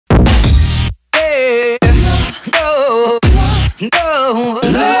So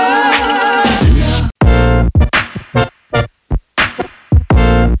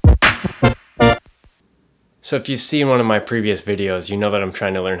if you've seen one of my previous videos, you know that I'm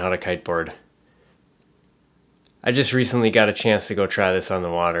trying to learn how to kiteboard. I just recently got a chance to go try this on the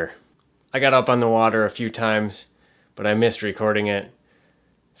water. I got up on the water a few times, but I missed recording it.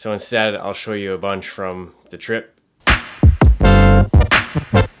 So instead, I'll show you a bunch from the trip. I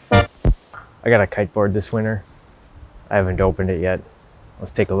got a kiteboard this winter. I haven't opened it yet.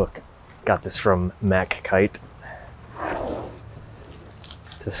 Let's take a look. Got this from Kite.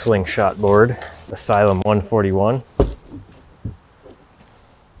 It's a slingshot board, Asylum 141.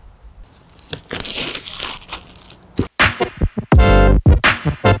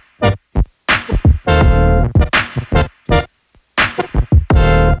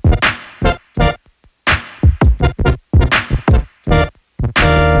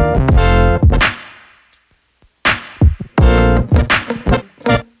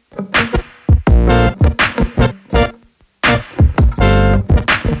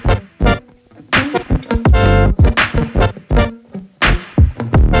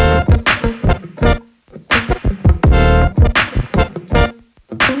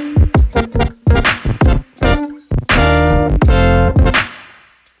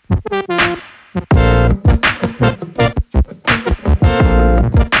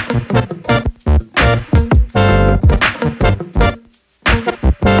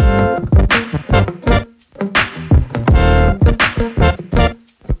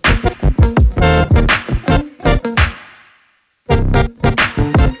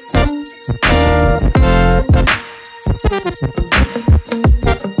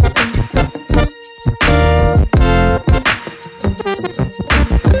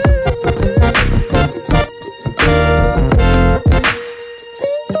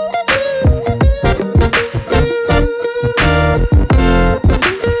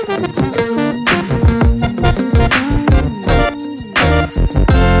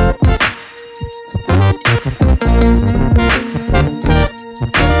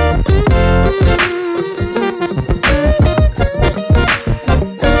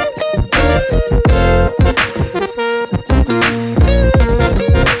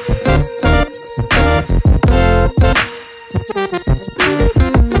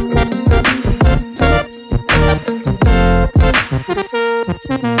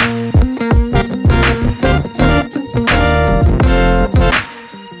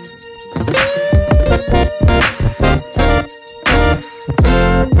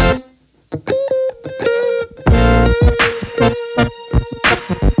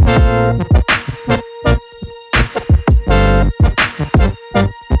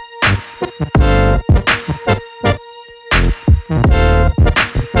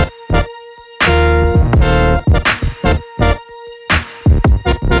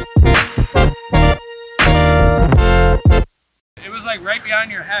 Right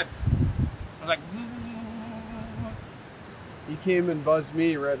behind your head. I was like, he came and buzzed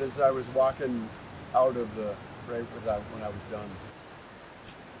me right as I was walking out of the, when I was done.